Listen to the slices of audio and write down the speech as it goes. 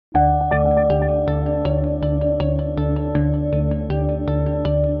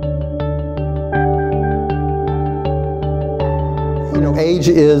age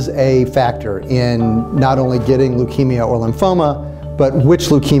is a factor in not only getting leukemia or lymphoma, but which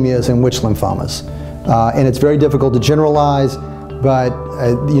leukemias and which lymphomas. And it's very difficult to generalize, but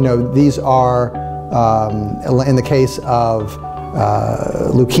you know, these are, in the case of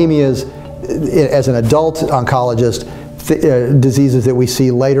leukemias, as an adult oncologist, diseases that we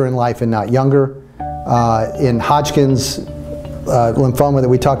see later in life and not younger. In Hodgkin's lymphoma that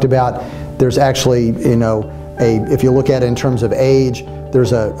we talked about, there's actually, you know, if you look at it in terms of age,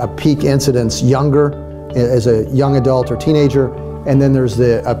 there's a peak incidence younger, as a young adult or teenager, and then there's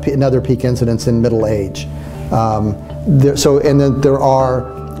another peak incidence in middle age. And then there are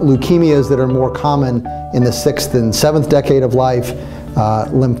leukemias that are more common in the 6th and 7th decade of life.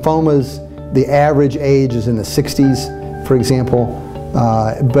 Lymphomas, the average age is in the 60s, for example.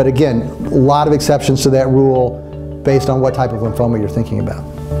 But again, a lot of exceptions to that rule based on what type of lymphoma you're thinking about.